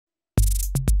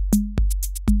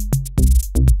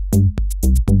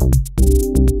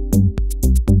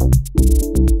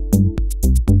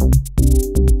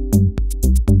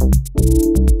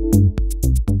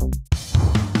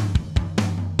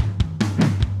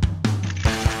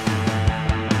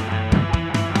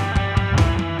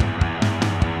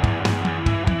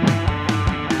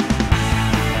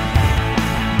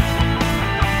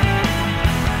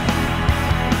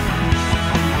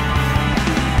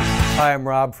Hi, I'm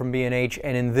Rob from B&H,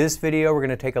 and in this video we're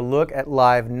going to take a look at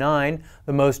Live 9,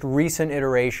 the most recent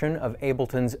iteration of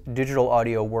Ableton's digital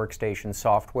audio workstation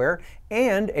software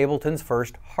and Ableton's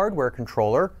first hardware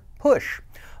controller, Push.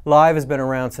 Live has been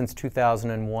around since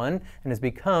 2001 and has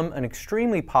become an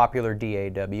extremely popular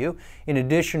DAW. In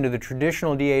addition to the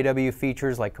traditional DAW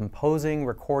features like composing,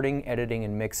 recording, editing,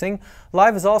 and mixing,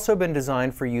 Live has also been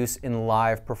designed for use in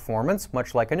live performance,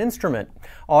 much like an instrument.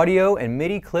 Audio and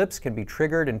MIDI clips can be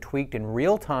triggered and tweaked in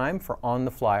real time for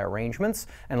on-the-fly arrangements,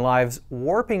 and Live's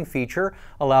warping feature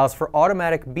allows for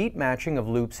automatic beat matching of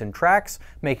loops and tracks,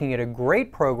 making it a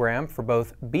great program for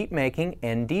both beat making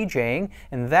and DJing,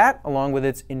 and that, along with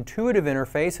its intuitive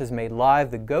interface, has made Live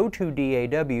the go-to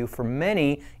DAW for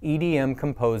many EDM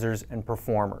composers and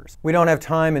performers. We don't have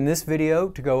time in this video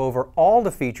to go over all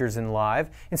the features in Live.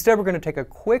 Instead, we're going to take a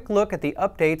quick look at the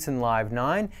updates in Live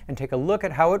 9 and take a look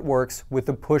at how it works with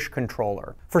the Push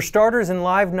controller. For starters, in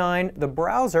Live 9, the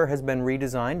browser has been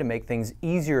redesigned to make things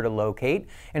easier to locate,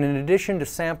 and in addition to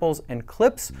samples and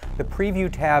clips, the Preview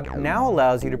tab now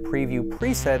allows you to preview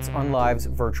presets on Live's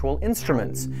virtual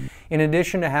instruments. In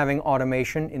addition to having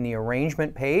automation in the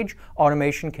arrangement page,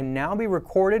 automation can now be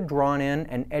recorded, drawn in,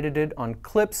 and edited on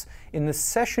clips in the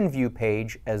session view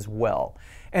page as well.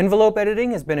 Envelope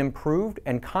editing has been improved,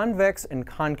 and convex and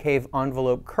concave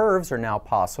envelope curves are now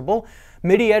possible.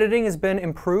 MIDI editing has been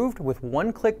improved with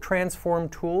one-click transform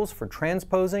tools for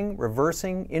transposing,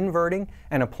 reversing, inverting,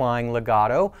 and applying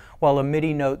legato, while a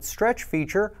MIDI note stretch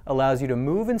feature allows you to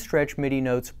move and stretch MIDI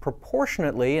notes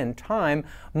proportionately in time,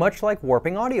 much like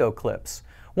warping audio clips.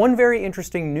 One very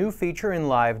interesting new feature in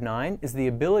Live 9 is the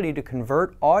ability to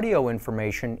convert audio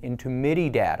information into MIDI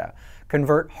data.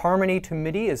 Convert harmony to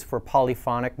MIDI is for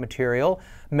polyphonic material,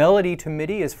 melody to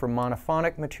MIDI is for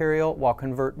monophonic material, while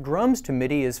convert drums to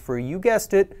MIDI is for, you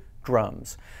guessed it,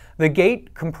 drums. The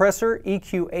gate, compressor,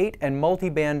 EQ8, and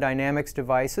multiband dynamics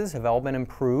devices have all been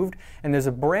improved, and there's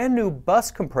a brand new bus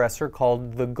compressor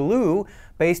called the Glue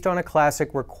based on a classic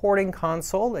recording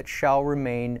console that shall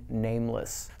remain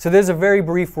nameless. So there's a very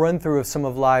brief run-through of some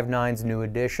of Live 9's new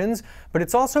additions, but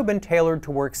it's also been tailored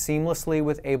to work seamlessly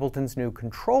with Ableton's new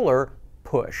controller,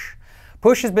 Push.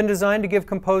 Push has been designed to give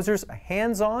composers a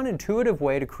hands-on, intuitive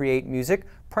way to create music,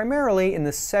 primarily in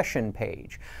the session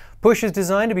page. Push is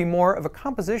designed to be more of a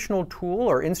compositional tool,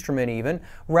 or instrument even,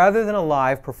 rather than a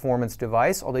live performance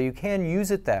device, although you can use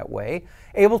it that way.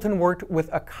 Ableton worked with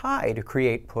Akai to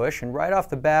create Push, and right off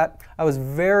the bat, I was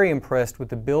very impressed with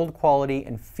the build quality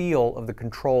and feel of the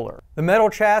controller. The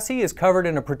metal chassis is covered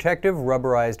in a protective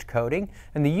rubberized coating,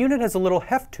 and the unit has a little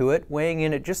heft to it, weighing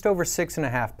in at just over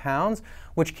 6.5 pounds,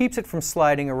 which keeps it from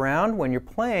sliding around when you're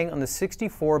playing on the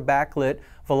 64 backlit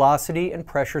velocity and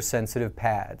pressure sensitive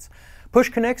pads. Push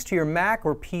connects to your Mac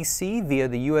or PC via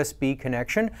the USB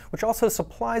connection, which also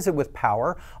supplies it with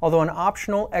power, although an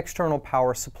optional external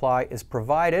power supply is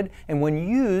provided, and when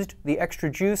used, the extra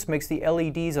juice makes the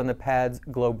LEDs on the pads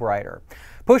glow brighter.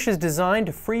 Push is designed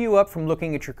to free you up from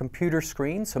looking at your computer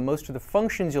screen, so most of the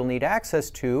functions you'll need access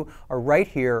to are right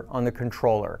here on the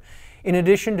controller. In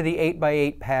addition to the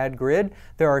 8x8 pad grid,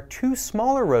 there are two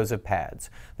smaller rows of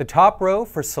pads. The top row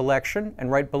for selection,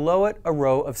 and right below it, a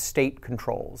row of state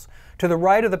controls. To the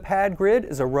right of the pad grid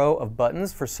is a row of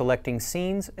buttons for selecting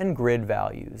scenes and grid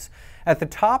values. At the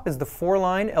top is the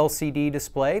 4-line LCD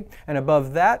display, and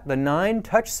above that, the 9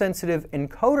 touch-sensitive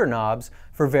encoder knobs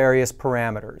for various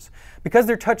parameters. Because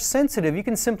they're touch-sensitive, you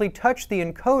can simply touch the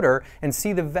encoder and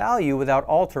see the value without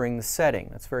altering the setting.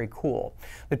 That's very cool.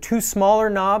 The two smaller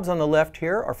knobs on the left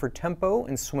here are for tempo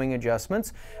and swing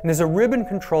adjustments, and there's a ribbon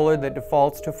controller that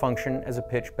defaults to function as a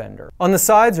pitch bender. On the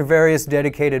sides are various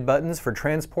dedicated buttons for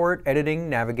transport, editing,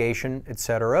 navigation,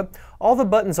 etc. All the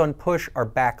buttons on Push are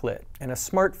backlit, and a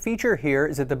smart feature here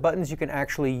is that the buttons you can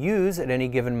actually use at any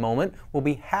given moment will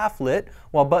be half lit,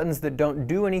 while buttons that don't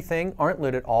do anything aren't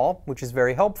lit at all, which is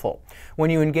very helpful. When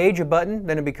you engage a button,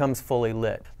 then it becomes fully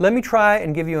lit. Let me try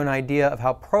and give you an idea of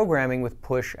how programming with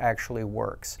Push actually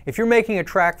works. If you're making a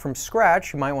track from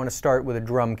scratch, you might want to start with a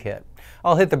drum kit.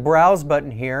 I'll hit the Browse button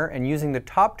here, and using the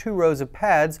top 2 rows of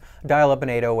pads, dial up an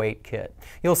 808 kit.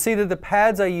 You'll see that the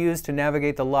pads I use to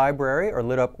navigate the library are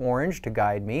lit up orange to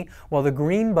guide me, while the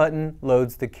green button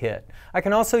loads the kit. I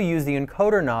can also use the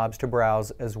encoder knobs to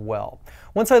browse as well.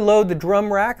 Once I load the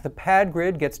drum rack, the pad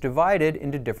grid gets divided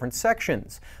into different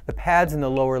sections. The pads in the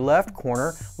lower left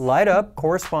corner light up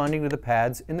corresponding to the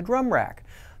pads in the drum rack.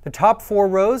 The top 4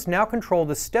 rows now control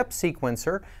the step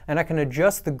sequencer, and I can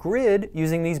adjust the grid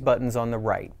using these buttons on the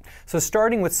right. So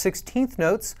starting with 16th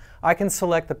notes, I can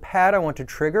select the pad I want to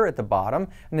trigger at the bottom,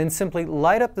 and then simply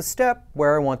light up the step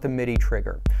where I want the MIDI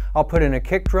trigger. I'll put in a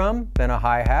kick drum, then a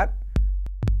hi-hat,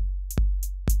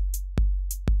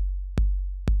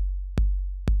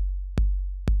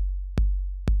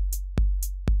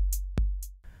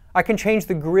 I can change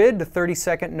the grid to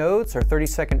 30-second notes or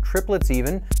 30-second triplets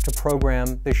even to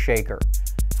program the shaker.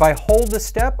 If I hold the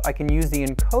step, I can use the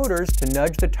encoders to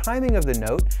nudge the timing of the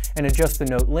note and adjust the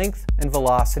note length and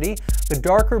velocity. The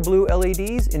darker blue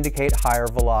LEDs indicate higher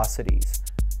velocities.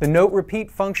 The note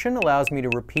repeat function allows me to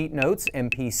repeat notes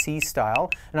MPC style,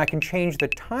 and I can change the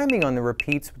timing on the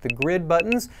repeats with the grid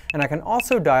buttons, and I can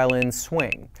also dial in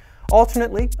swing.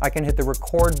 Alternately, I can hit the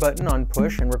record button on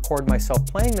push and record myself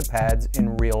playing the pads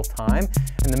in real time,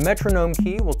 and the metronome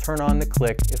key will turn on the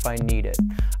click if I need it.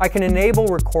 I can enable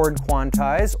record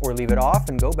quantize or leave it off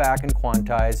and go back and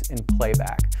quantize in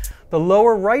playback. The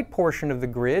lower right portion of the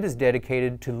grid is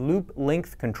dedicated to loop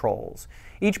length controls.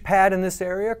 Each pad in this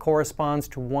area corresponds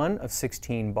to one of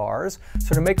 16 bars.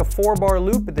 So to make a 4-bar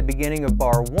loop at the beginning of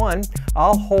bar 1,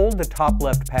 I'll hold the top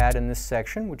left pad in this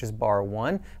section, which is bar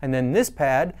 1, and then this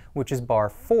pad, which is bar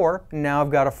 4, and now I've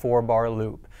got a 4-bar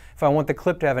loop. If I want the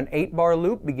clip to have an 8-bar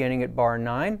loop beginning at bar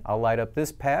 9, I'll light up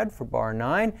this pad for bar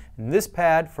 9 and this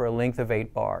pad for a length of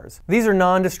 8 bars. These are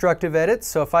non-destructive edits,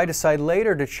 so if I decide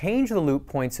later to change the loop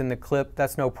points in the clip,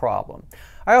 that's no problem.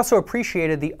 I also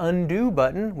appreciated the undo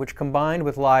button, which combined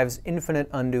with Live's infinite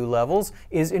undo levels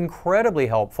is incredibly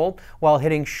helpful, while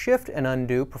hitting shift and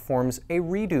undo performs a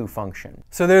redo function.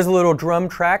 So there's a little drum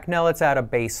track, now let's add a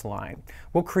bass line.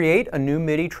 We'll create a new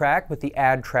MIDI track with the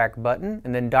add track button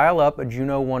and then dial up a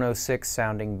Juno 106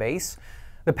 sounding bass.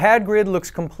 The pad grid looks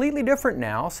completely different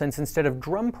now, since instead of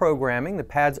drum programming, the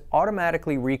pads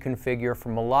automatically reconfigure for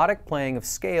melodic playing of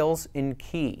scales in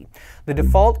key. The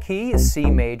default key is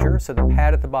C major, so the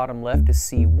pad at the bottom left is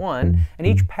C1, and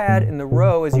each pad in the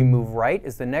row as you move right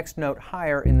is the next note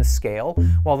higher in the scale,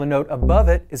 while the note above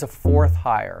it is a fourth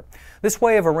higher. This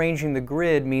way of arranging the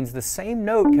grid means the same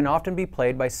note can often be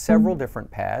played by several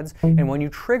different pads, and when you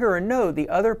trigger a note, the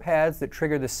other pads that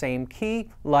trigger the same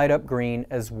key light up green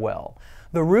as well.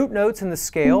 The root notes in the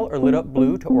scale are lit up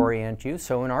blue to orient you,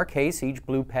 so in our case, each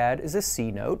blue pad is a C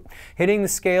note. Hitting the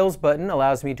Scales button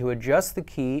allows me to adjust the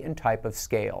key and type of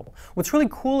scale. What's really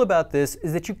cool about this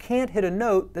is that you can't hit a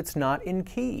note that's not in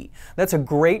key. That's a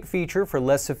great feature for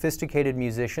less sophisticated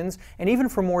musicians, and even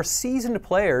for more seasoned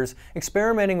players,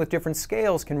 experimenting with different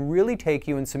scales can really take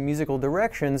you in some musical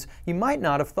directions you might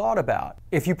not have thought about.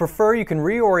 If you prefer, you can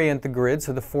reorient the grid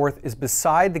so the fourth is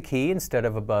beside the key instead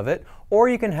of above it, or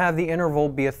you can have the interval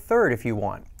be a third if you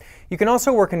want. You can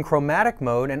also work in chromatic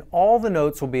mode, and all the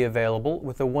notes will be available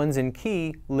with the ones in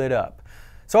key lit up.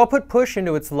 So I'll put push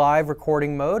into its live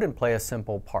recording mode and play a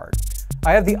simple part.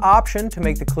 I have the option to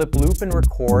make the clip loop and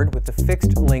record with the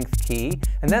fixed length key,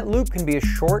 and that loop can be as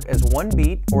short as 1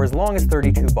 beat or as long as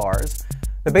 32 bars.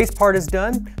 The bass part is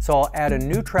done, so I'll add a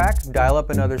new track, dial up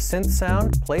another synth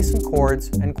sound, play some chords,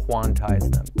 and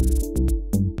quantize them.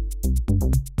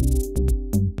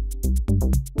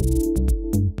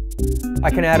 I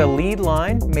can add a lead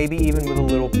line, maybe even with a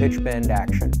little pitch bend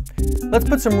action. Let's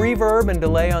put some reverb and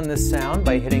delay on this sound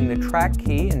by hitting the track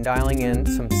key and dialing in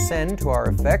some send to our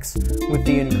effects with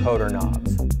the encoder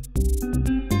knobs.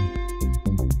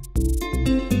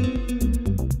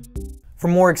 For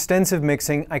more extensive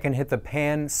mixing, I can hit the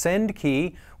pan send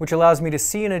key, which allows me to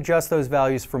see and adjust those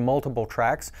values for multiple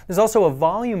tracks. There's also a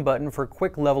volume button for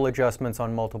quick level adjustments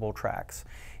on multiple tracks.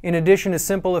 In addition to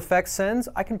simple effect sends,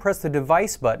 I can press the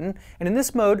device button, and in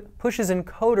this mode, Push's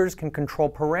encoders can control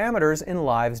parameters in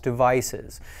Live's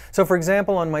devices. So for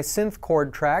example, on my synth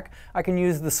chord track, I can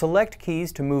use the select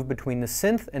keys to move between the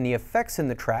synth and the effects in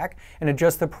the track and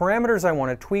adjust the parameters I want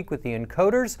to tweak with the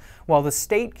encoders, while the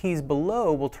state keys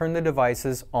below will turn the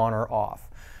devices on or off.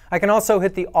 I can also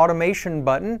hit the automation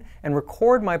button and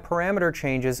record my parameter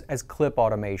changes as clip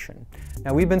automation.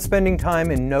 Now we've been spending time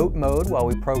in note mode while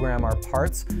we program our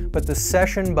parts, but the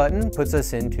session button puts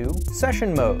us into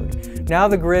session mode. Now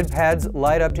the grid pads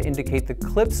light up to indicate the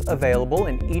clips available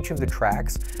in each of the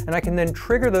tracks, and I can then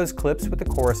trigger those clips with the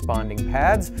corresponding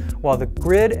pads, while the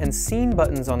grid and scene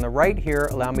buttons on the right here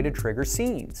allow me to trigger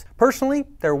scenes. Personally,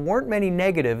 there weren't many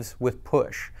negatives with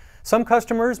Push. Some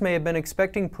customers may have been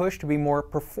expecting Push to be more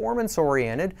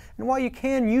performance-oriented, and while you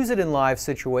can use it in live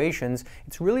situations,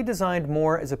 it's really designed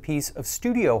more as a piece of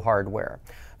studio hardware.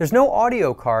 There's no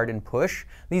audio card in Push.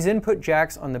 These input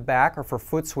jacks on the back are for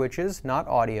foot switches, not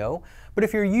audio. But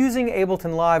if you're using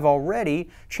Ableton Live already,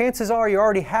 chances are you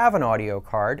already have an audio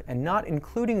card, and not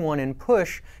including one in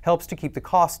Push helps to keep the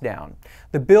cost down.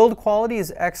 The build quality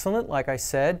is excellent, like I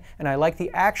said, and I like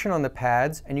the action on the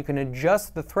pads, and you can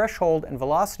adjust the threshold and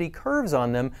velocity curves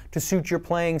on them to suit your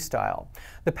playing style.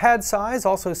 The pad size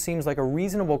also seems like a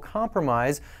reasonable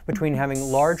compromise between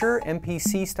having larger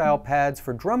MPC-style pads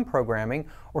for drum programming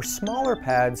or smaller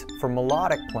pads for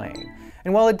melodic playing.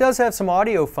 And while it does have some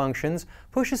audio functions,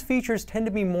 Push's features tend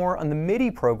to be more on the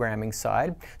MIDI programming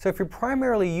side, so if you're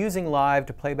primarily using Live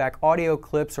to play back audio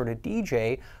clips or to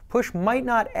DJ, Push might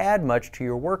not add much to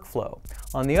your workflow.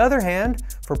 On the other hand,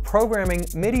 for programming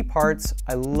MIDI parts,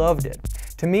 I loved it.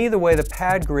 To me, the way the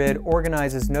pad grid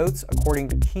organizes notes according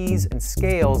to keys and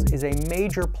scales is a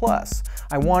major plus.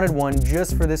 I wanted one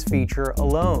just for this feature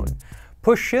alone.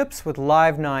 Push ships with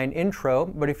Live 9 Intro,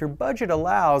 but if your budget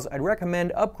allows, I'd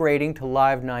recommend upgrading to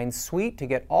Live 9 Suite to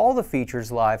get all the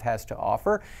features Live has to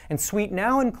offer, and Suite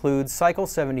now includes Cycle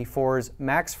 74's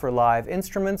Max for Live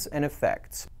instruments and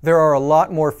effects. There are a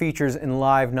lot more features in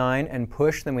Live 9 and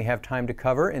Push than we have time to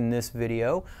cover in this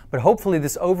video, but hopefully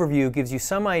this overview gives you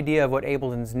some idea of what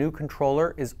Ableton's new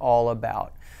controller is all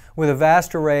about. With a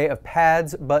vast array of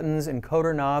pads, buttons,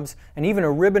 encoder knobs, and even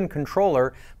a ribbon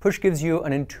controller, Push gives you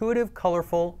an intuitive,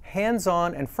 colorful,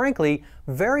 hands-on, and frankly,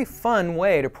 very fun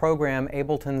way to program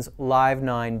Ableton's Live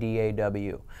 9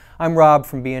 DAW. I'm Rob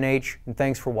from B&H, and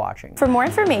thanks for watching. For more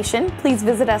information, please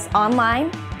visit us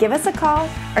online, give us a call,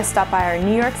 or stop by our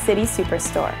New York City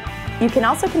Superstore. You can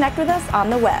also connect with us on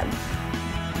the web.